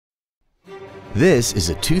This is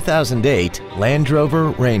a 2008 Land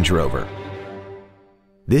Rover Range Rover.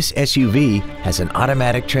 This SUV has an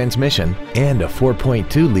automatic transmission and a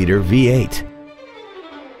 4.2-liter V8.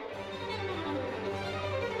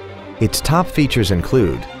 Its top features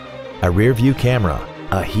include a rear-view camera,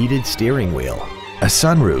 a heated steering wheel, a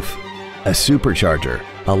sunroof, a supercharger,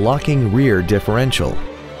 a locking rear differential,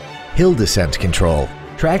 hill descent control,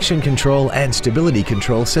 traction control and stability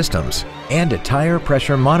control systems, and a tire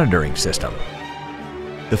pressure monitoring system.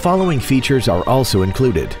 The following features are also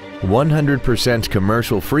included: 100%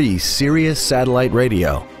 commercial-free Sirius satellite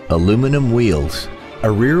radio, aluminum wheels, a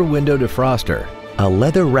rear window defroster, a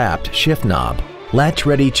leather-wrapped shift knob,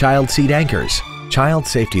 latch-ready child seat anchors, child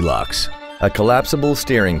safety locks, a collapsible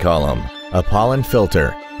steering column, a pollen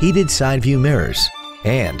filter, heated side view mirrors,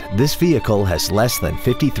 and this vehicle has less than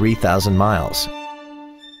 53,000 miles.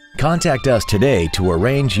 Contact us today to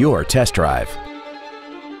arrange your test drive.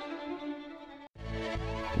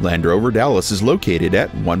 Land Rover Dallas is located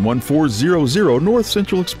at 11400 North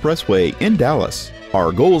Central Expressway in Dallas.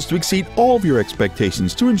 Our goal is to exceed all of your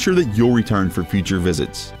expectations to ensure that you'll return for future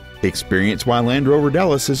visits. Experience why Land Rover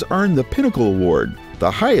Dallas has earned the Pinnacle Award, the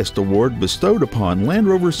highest award bestowed upon Land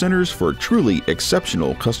Rover centers for truly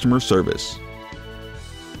exceptional customer service.